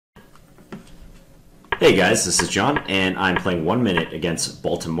Hey guys, this is John, and I'm playing 1 minute against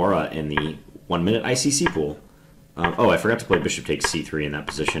Baltimora in the 1 minute ICC pool. I forgot to play bishop takes c3 in that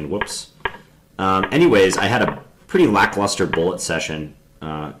position. Whoops. Anyways, I had a pretty lackluster bullet session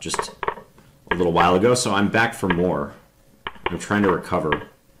just a little while ago, so I'm back for more. I'm trying to recover.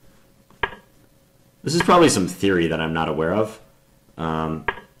 This is probably some theory that I'm not aware of. I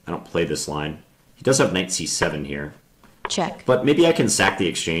don't play this line. He does have knight c7 here. Check. But maybe I can sack the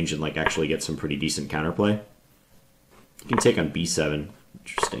exchange and actually get some pretty decent counterplay. You can take on b7.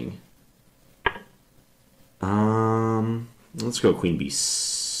 Interesting. Let's go queen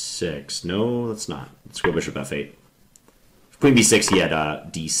b6. No, let's not. Let's go bishop f8. Queen b6, he had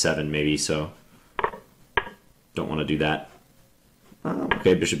d7 maybe, so don't want to do that.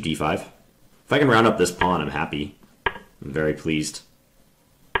 Okay, bishop d5. If I can round up this pawn, I'm happy. I'm very pleased.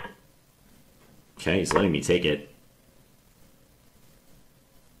 Okay, he's letting me take it.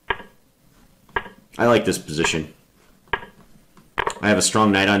 I like this position. I have a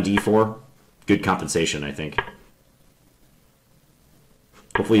strong knight on d4. Good compensation, I think.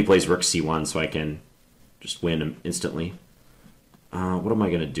 Hopefully he plays rook c1 so I can just win instantly. What am I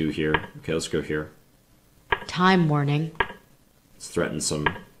going to do here? Okay, let's go here. Time warning. Let's threaten some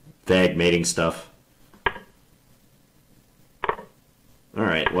vague mating stuff.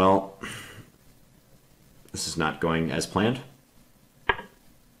 Alright, well, this is not going as planned.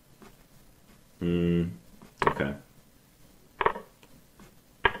 Okay.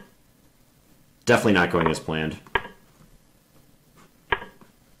 Definitely not going as planned.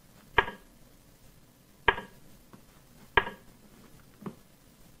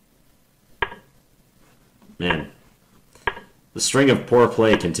 Man. The string of poor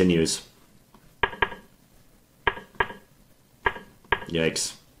play continues.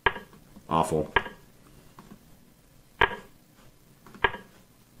 Yikes. Awful.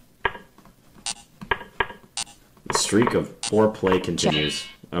 The streak of poor play continues.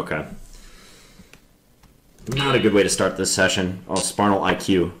 Okay. Not a good way to start this session. Oh, Sparnal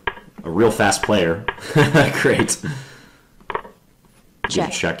IQ. A real fast player. Great.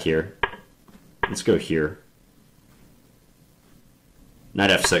 Good check here. Let's go here. Knight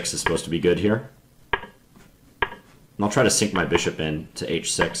f6 is supposed to be good here. And I'll try to sink my bishop in to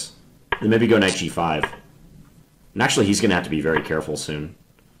h6. Then maybe go knight g5. And actually, he's going to have to be very careful soon.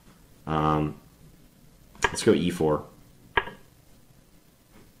 Let's go e4.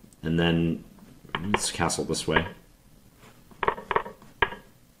 And then let's castle this way.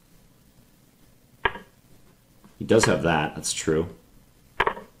 He does have that, that's true.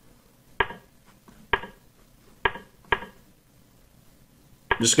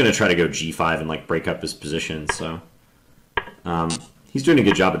 I'm just going to try to go g5 and break up his position, so... he's doing a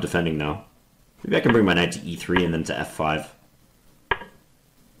good job at defending now. Maybe I can bring my knight to e3 and then to f5.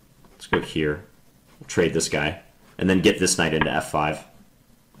 Let's go here. We'll trade this guy. And then get this knight into f5.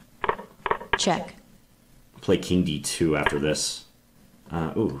 Check. Play king d2 after this.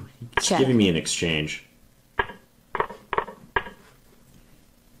 Ooh, he's Check. giving me an exchange.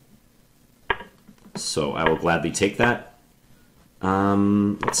 So I will gladly take that.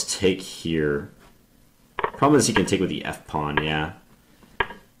 Let's take here. Problem is he can take with the f-pawn, yeah.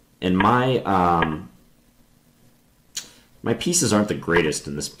 And my my pieces aren't the greatest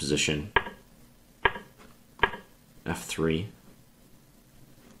in this position. f3.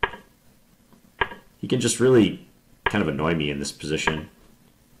 He can just really kind of annoy me in this position.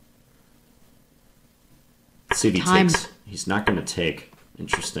 Let's see if he takes. He's not going to take.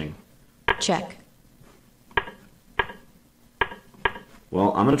 Interesting. Check.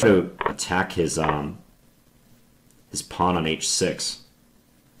 Well, I'm going to try to attack his pawn on h6.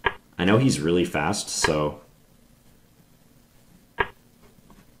 I know he's really fast, so...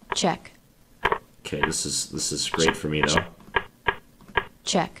 Check. Okay, this is great for me, though.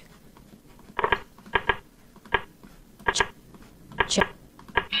 Check. Check.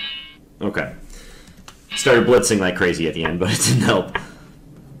 Okay. Started blitzing like crazy at the end, but it didn't help.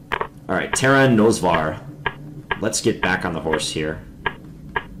 Alright, Terran Nosvar. Let's get back on the horse here.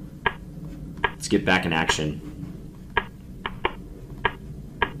 Let's get back in action.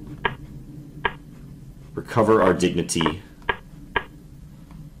 Recover our dignity.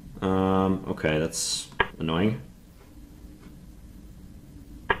 Okay, that's annoying.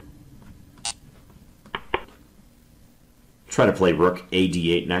 Try to play rook a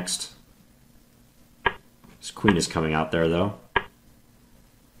d8 next. His queen is coming out there, though.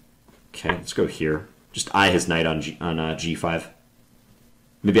 Okay, let's go here. Just eye his knight on g5.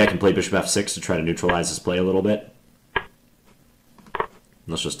 Maybe I can play bishop f6 to try to neutralize his play a little bit.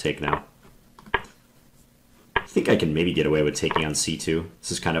 Let's just take now. think I can maybe get away with taking on c2.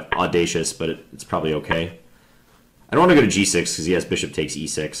 This is kind of audacious, but it's probably okay. I don't want to go to g6 because he has bishop takes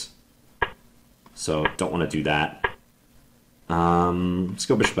e6. So don't want to do that. Let's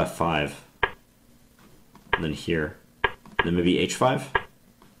go bishop f5. And then here. And then maybe h5.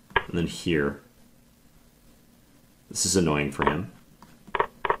 And then here. This is annoying for him.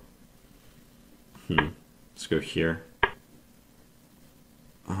 Let's go here.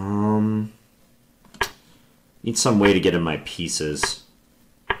 Need some way to get in my pieces.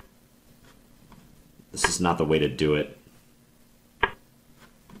 This is not the way to do it.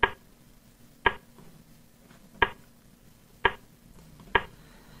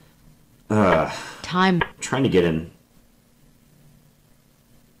 Time. Trying to get in.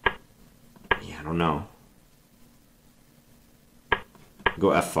 Yeah, I don't know. Go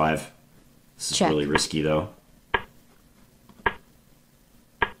f5. This is Check. really risky, though.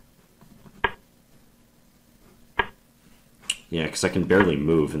 Yeah, because I can barely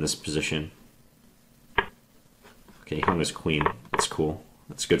move in this position. Okay, he hung his queen. That's cool.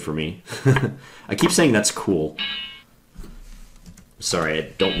 That's good for me. I keep saying that's cool. Sorry, I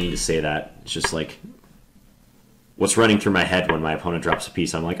don't mean to say that. It's just like what's running through my head when my opponent drops a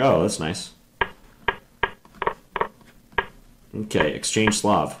piece. I'm like, oh, that's nice. Okay, exchange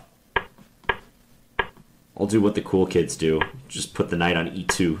Slav. I'll do what the cool kids do. Just put the knight on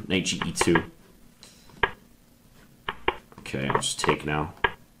e2, knight g e2. Okay, I'll just take now.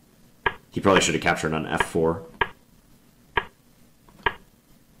 He probably should have captured on f4.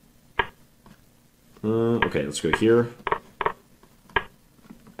 Okay, let's go here.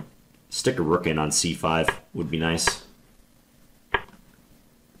 Stick a rook in on c5 would be nice.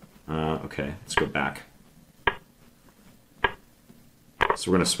 Okay, let's go back.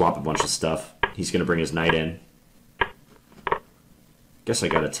 So we're going to swap a bunch of stuff. He's going to bring his knight in. Guess I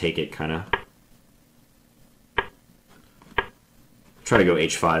got to take it, kind of. Try to go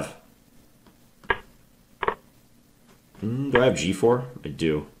h5. Do I have g4? I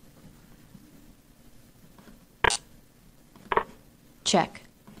do. Check.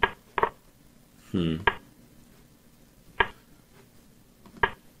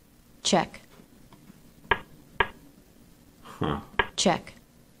 Check. Huh. Check.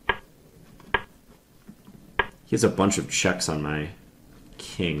 He has a bunch of checks on my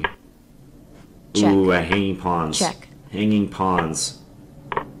king. Check. Ooh, hanging pawns. Check. Hanging pawns.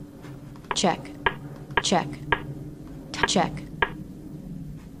 Check. Check. Check.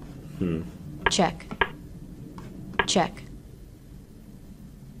 Check. Check.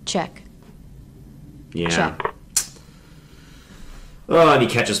 Check. Yeah. Check. Oh, and he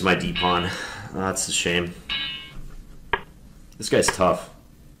catches my d-pawn. Oh, that's a shame. This guy's tough.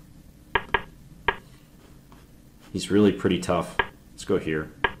 He's really pretty tough. Let's go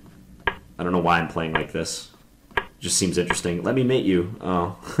here. I don't know why I'm playing like this. It just seems interesting. Let me mate you.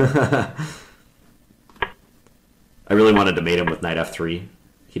 Oh. I really wanted to mate him with knight f3.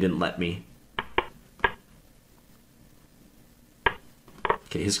 He didn't let me.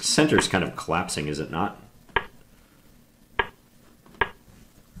 Okay, his center is kind of collapsing, is it not?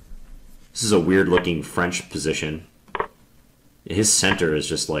 This is a weird looking French position. His center is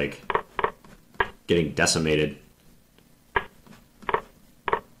just like getting decimated.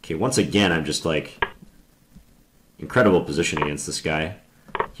 Okay, once again, I'm just like incredible position against this guy.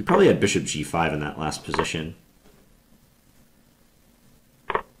 He probably had bishop g5 in that last position.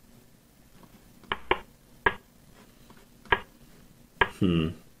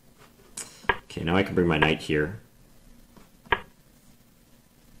 Okay, now I can bring my knight here.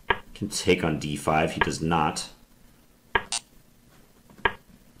 Can take on d5. He does not.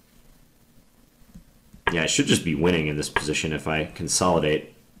 Yeah, I should just be winning in this position if I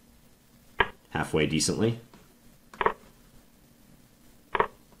consolidate halfway decently.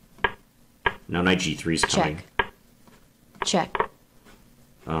 Now knight g3 is coming. Check. Check.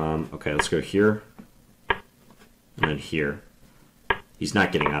 Okay, let's go here. And then here. He's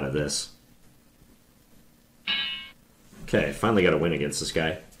not getting out of this. Okay, finally got a win against this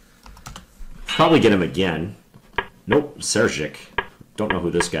guy. Probably get him again. Nope, Sergic. Don't know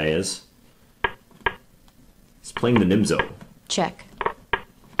who this guy is. He's playing the Nimzo. Check.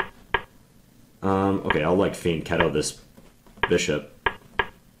 Okay, I'll like feign Keto this bishop.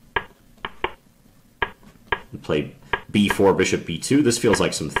 And play b4, bishop b2. This feels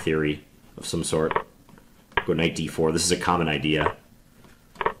like some theory of some sort. Go knight d4. This is a common idea.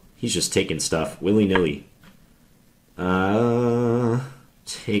 He's just taking stuff willy-nilly.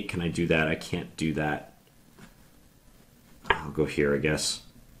 Take, can I do that? I can't do that. I'll go here, I guess.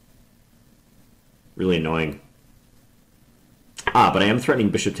 Really annoying. But I am threatening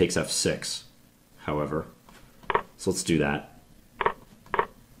bishop takes f6, however. So let's do that.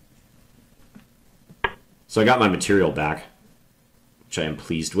 So I got my material back, which I am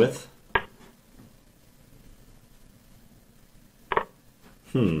pleased with.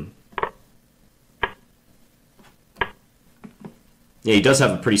 Yeah, he does have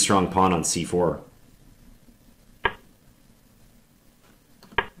a pretty strong pawn on c4.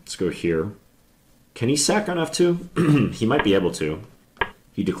 Let's go here. Can he sack on f2? He might be able to.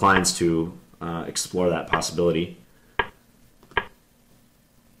 He declines to explore that possibility.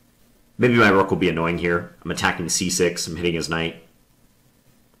 Maybe my rook will be annoying here. I'm attacking c6. I'm hitting his knight.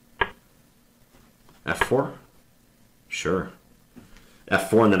 f4? Sure.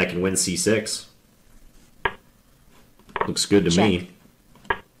 f4 and then I can win c6. Looks good to me.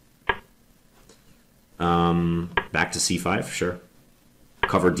 Back to c5, sure.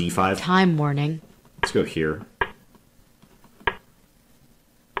 Cover d5. Time warning. Let's go here.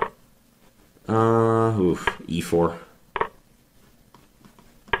 E4.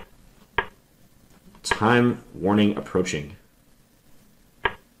 Time warning approaching.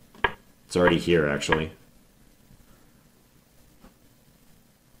 It's already here, actually.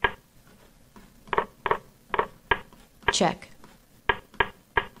 Check.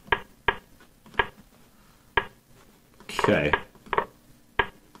 Okay.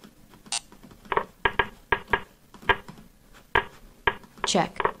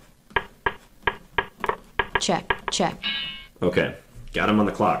 Check. Check. Check. Okay. Got him on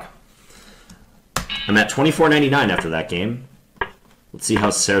the clock. I'm at 24.99 after that game. Let's see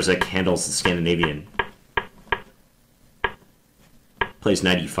how Serzik handles the Scandinavian. Plays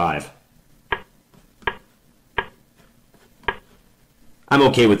knight e5. I'm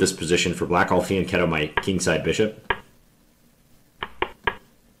okay with this position for black. I'll fianchetto my kingside bishop.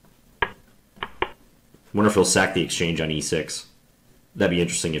 Wonder if he'll sack the exchange on e6. That'd be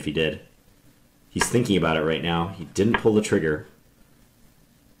interesting if he did. He's thinking about it right now. He didn't pull the trigger.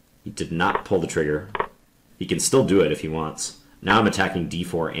 He did not pull the trigger. He can still do it if he wants. Now I'm attacking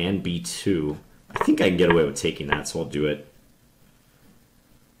d4 and b2. I think I can get away with taking that, so I'll do it.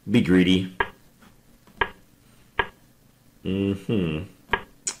 Be greedy.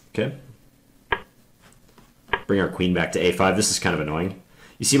 Okay. Bring our queen back to a5. This is kind of annoying.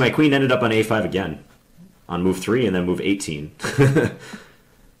 You see, my queen ended up on a5 again. On move 3 and then move 18. I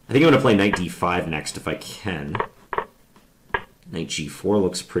think I'm going to play knight d5 next if I can. Knight g4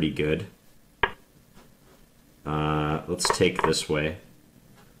 looks pretty good. Let's take this way.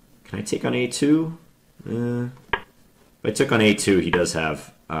 Can I take on a2? If I took on a2, he does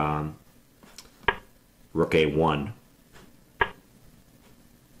have rook a1.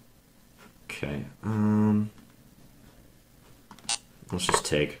 Okay. Let's just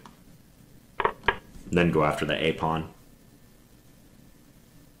take. Then go after the a pawn.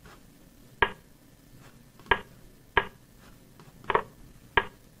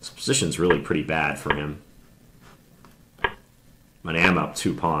 This position's really pretty bad for him. But I am up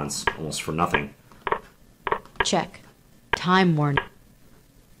 2 pawns, almost for nothing. Check. Time warning.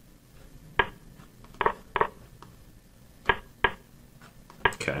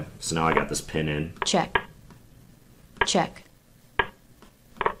 Okay, so now I got this pin in. Check. Check.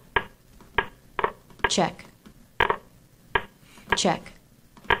 Check. Check.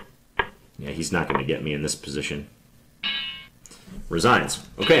 Yeah, he's not going to get me in this position. Resigns.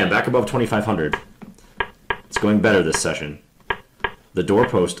 Okay, I'm back above 2,500. It's going better this session. The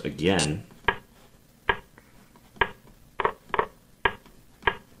doorpost again.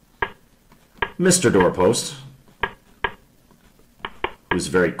 Mr. Doorpost, who's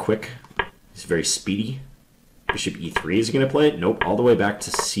very quick. He's very speedy. Bishop e3 is going to play it. Nope, all the way back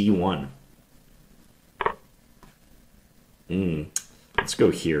to c1. Let's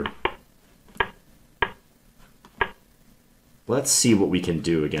go here. Let's see what we can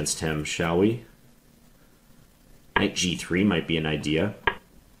do against him, shall we? Knight g3 might be an idea.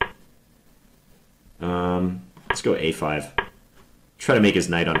 Let's go a5. Try to make his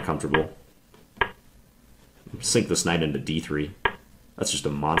knight uncomfortable. Sink this knight into d3. That's just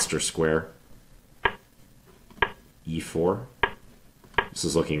a monster square. e4. This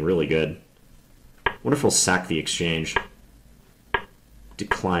is looking really good. Wonder if he'll sack the exchange.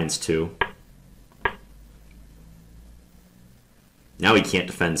 Declines to. Now he can't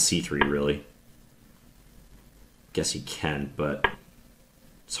defend c3, really. Guess he can, but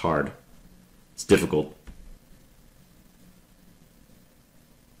it's hard. It's difficult.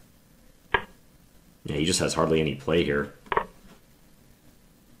 Yeah, he just has hardly any play here.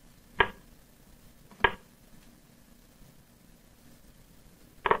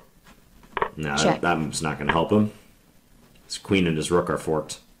 No, that move's not going to help him. His queen and his rook are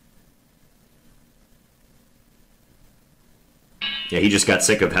forked. Yeah, he just got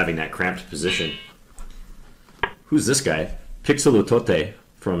sick of having that cramped position. Who's this guy? Pixelutote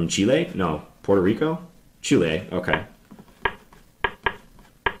from Chile? No, Puerto Rico? Chile, okay.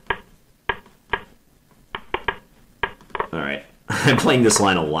 Alright. I'm playing this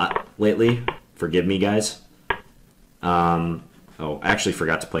line a lot lately. Forgive me, guys. Oh, I actually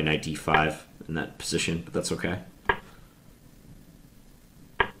forgot to play knight d5 in that position, but that's okay.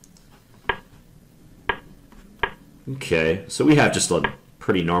 Okay, so we have just a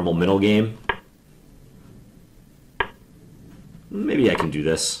pretty normal middle game. Maybe I can do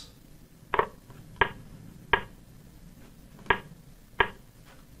this.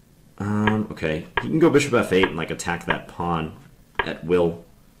 Okay, he can go bishop f8 and like attack that pawn at will.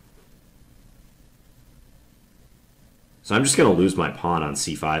 So I'm just going to lose my pawn on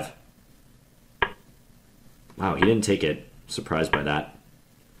c5. Wow, he didn't take it. Surprised by that.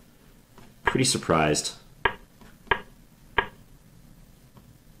 Pretty surprised.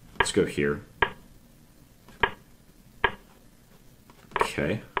 Let's go here.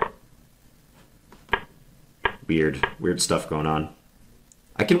 Okay. Weird stuff going on.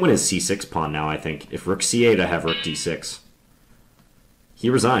 I can win his c6 pawn now, I think. If rook c8, I have rook d6. He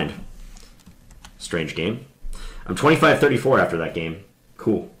resigned. Strange game. I'm 25-34 after that game.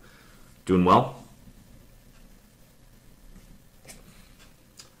 Cool. Doing well.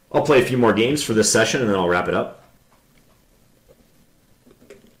 I'll play a few more games for this session, and then I'll wrap it up.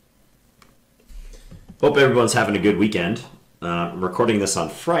 Hope everyone's having a good weekend. I'm recording this on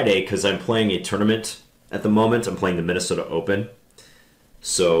Friday because I'm playing a tournament at the moment. I'm playing the Minnesota Open.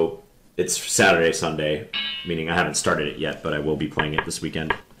 So it's Saturday, Sunday, meaning I haven't started it yet, but I will be playing it this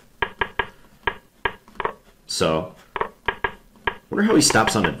weekend. So, I wonder how he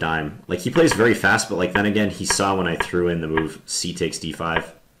stops on a dime. Like, he plays very fast, but like then again, he saw when I threw in the move c takes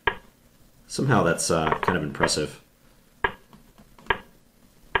d5. Somehow that's kind of impressive. But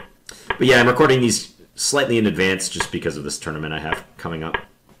yeah, I'm recording these slightly in advance just because of this tournament I have coming up.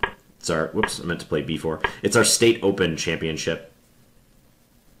 It's our, whoops, I meant to play b4. It's our State Open Championship.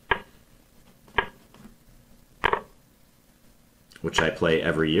 Which I play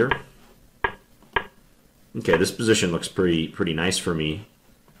every year. Okay, this position looks pretty nice for me.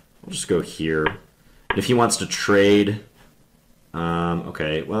 I'll just go here. And if he wants to trade,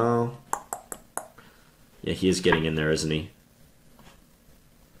 okay, well, yeah, he is getting in there, isn't he?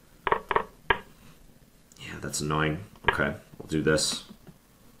 Yeah, that's annoying. Okay, we'll do this.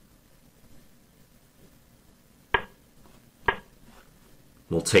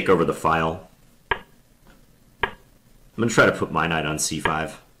 We'll take over the file. I'm going to try to put my knight on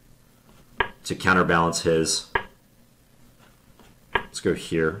c5 to counterbalance his. Let's go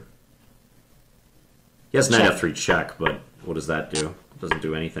here. He has knight f3 check, but what does that do? It doesn't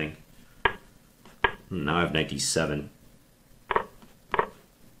do anything. Now I have knight d7.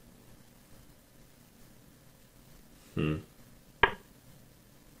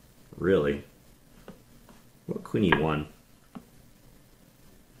 Really? What queen e1?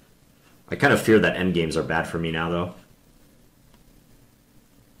 I kind of fear that endgames are bad for me now, though.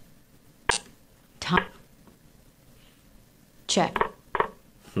 Check.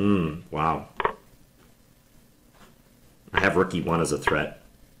 Wow. I have rook e1 as a threat.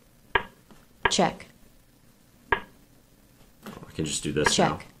 Check. I can just do this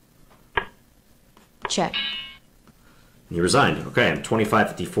Check. now. Check. And he resigned. Okay, I'm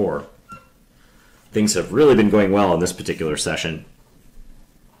 25-54. Things have really been going well in this particular session.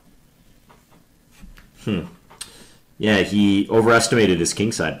 Yeah, he overestimated his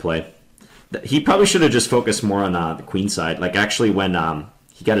kingside play. He probably should have just focused more on the queen side. Like, actually, when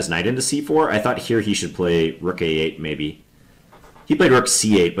he got his knight into c4, I thought here he should play rook a8, maybe. He played rook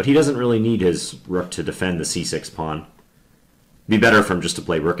c8, but he doesn't really need his rook to defend the c6 pawn. It'd be better for him just to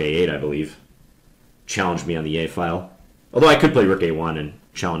play rook a8, I believe. Challenge me on the a file. Although I could play rook a1 and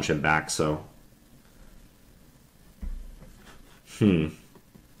challenge him back, so...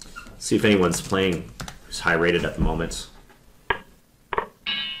 See if anyone's playing who's high-rated at the moment.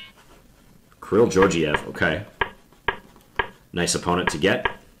 Kirill Georgiev, okay. Nice opponent to get.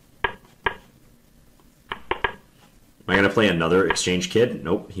 Am I going to play another exchange kid?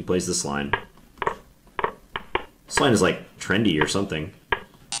 Nope, he plays this line. This line is like trendy or something.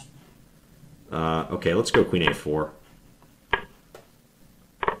 Okay, let's go queen a4.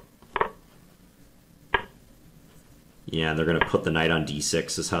 Yeah, they're going to put the knight on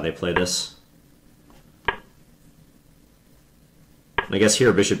d6 is how they play this. I guess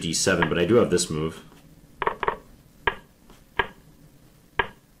here bishop d7, but I do have this move.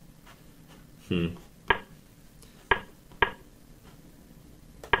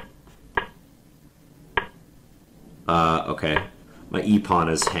 Okay. My e-pawn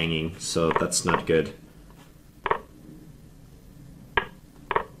is hanging, so that's not good.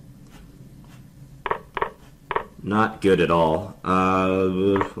 Not good at all.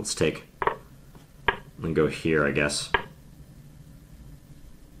 Let's take... and go here, I guess.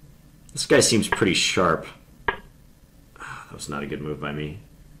 This guy seems pretty sharp. That was not a good move by me.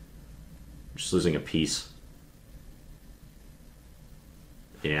 Just losing a piece.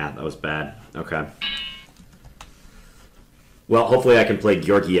 Yeah, that was bad. Okay. Well, hopefully I can play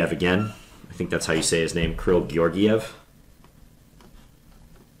Georgiev again. I think that's how you say his name, Kirill Georgiev.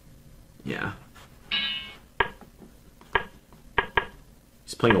 Yeah.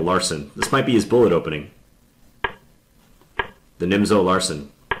 He's playing a Larson. This might be his bullet opening. The Nimzo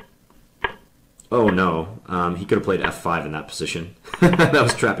Larson. Oh no, he could have played f5 in that position. That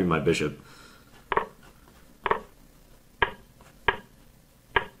was trapping my bishop.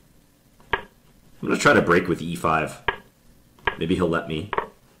 I'm going to try to break with e5. Maybe he'll let me.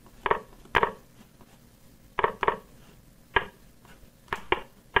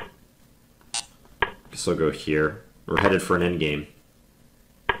 Guess I'll go here. We're headed for an endgame.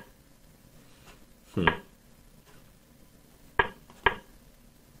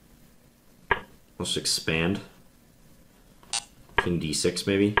 Let's expand. King d6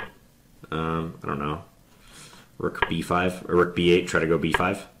 maybe? I don't know. Rook b5, or rook b8, try to go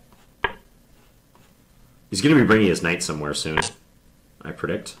b5. He's going to be bringing his knight somewhere soon, I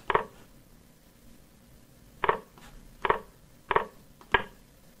predict.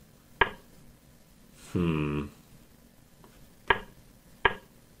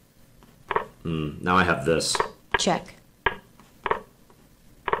 Now I have this. Check.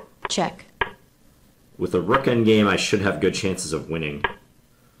 Check. With a rook endgame, I should have good chances of winning.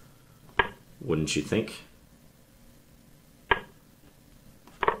 Wouldn't you think?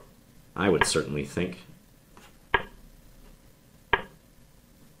 I would certainly think.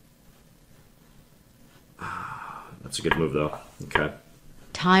 That's a good move, though. Okay.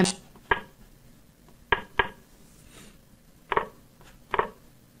 Time.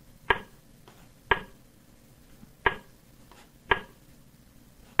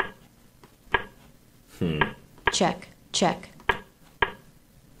 Check. Check.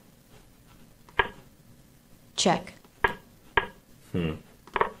 Check.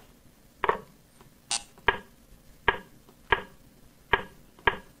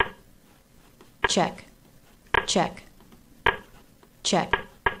 Check. Check. Check.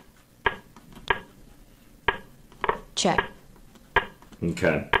 Check.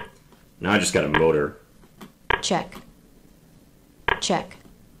 Okay. Now I just got a motor. Check. Check.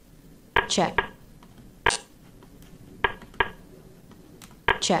 Check.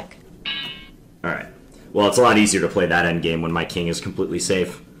 Check. Alright. Well, it's a lot easier to play that endgame when my king is completely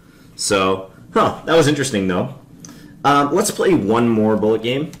safe. So, that was interesting, though. Let's play one more bullet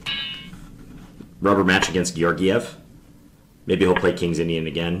game. Rubber match against Georgiev. Maybe he'll play King's Indian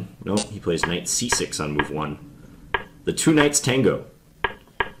again. Nope, he plays Knight c6 on move 1. The two knights tango.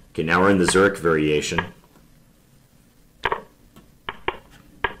 Okay, now we're in the Zurich variation.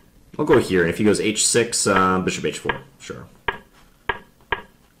 I'll go here, and if he goes h6, bishop h4. Sure.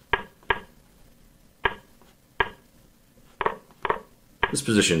 This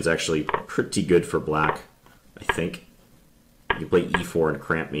position is actually pretty good for black, I think. You can play e4 and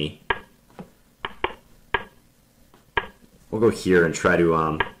cramp me. We'll go here and try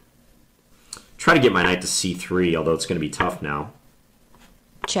to get my knight to c3, although it's going to be tough now.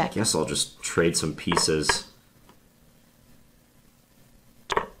 Check. I guess I'll just trade some pieces.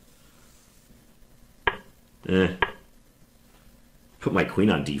 Put my queen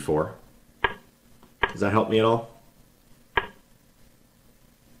on d4. Does that help me at all?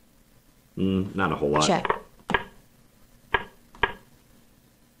 Not a whole lot. Check.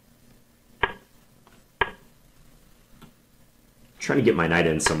 Trying to get my knight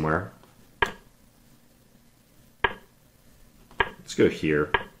in somewhere. Let's go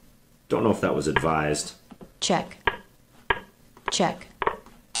here. Don't know if that was advised. Check. Check.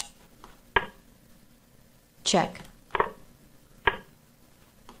 Check.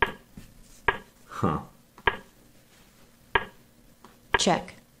 Huh.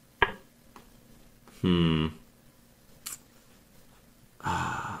 Check.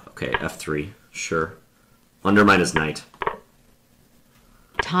 Okay, f3. Sure. Undermine his knight.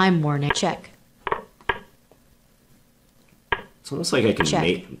 Time warning. Check. It's almost like I can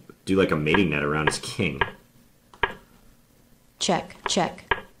Check. do like a mating net around his king. Check.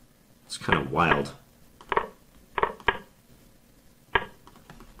 Check. It's kind of wild.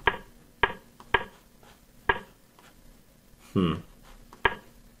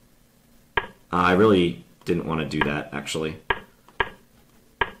 I really didn't want to do that, actually.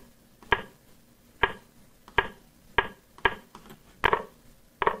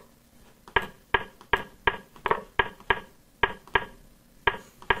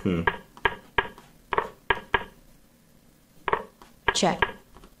 check,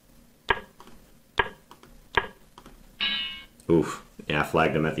 Oof. Yeah,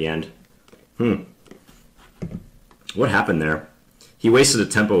 flagged him at the end. What happened there? He wasted a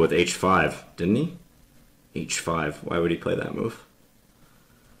tempo with h5, didn't he? h5. Why would he play that move?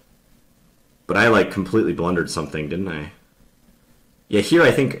 But I, like, completely blundered something, didn't I? Yeah, here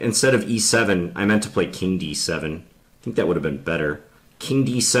I think instead of e7, I meant to play king d7. I think that would have been better. King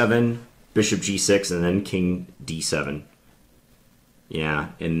d7, bishop g6, and then king d7. Yeah,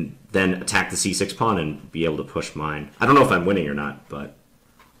 and then attack the c6 pawn and be able to push mine. I don't know if I'm winning or not, but...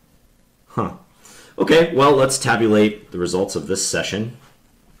 Huh. Okay, well, let's tabulate the results of this session.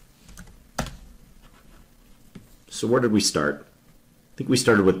 So where did we start? I think we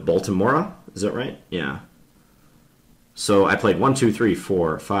started with Baltimora. Is that right? Yeah. So I played 1, 2, 3,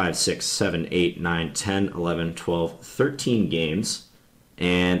 4, 5, 6, 7, 8, 9, 10, 11, 12, 13 games.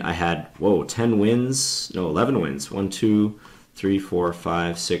 And I had, 10 wins. No, 11 wins. 1, 2, 3, 4,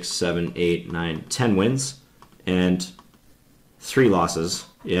 5, 6, 7, 8, 9, 10 wins. And 3 losses.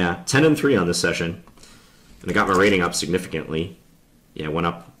 Yeah, 10 and 3 on this session. And I got my rating up significantly. Yeah, went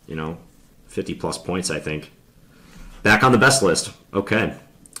up, 50 plus points, I think. Back on the best list. Okay.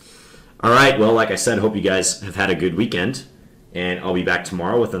 All right, well, like I said, hope you guys have had a good weekend. And I'll be back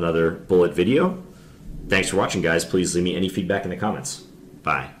tomorrow with another bullet video. Thanks for watching, guys. Please leave me any feedback in the comments.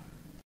 Bye.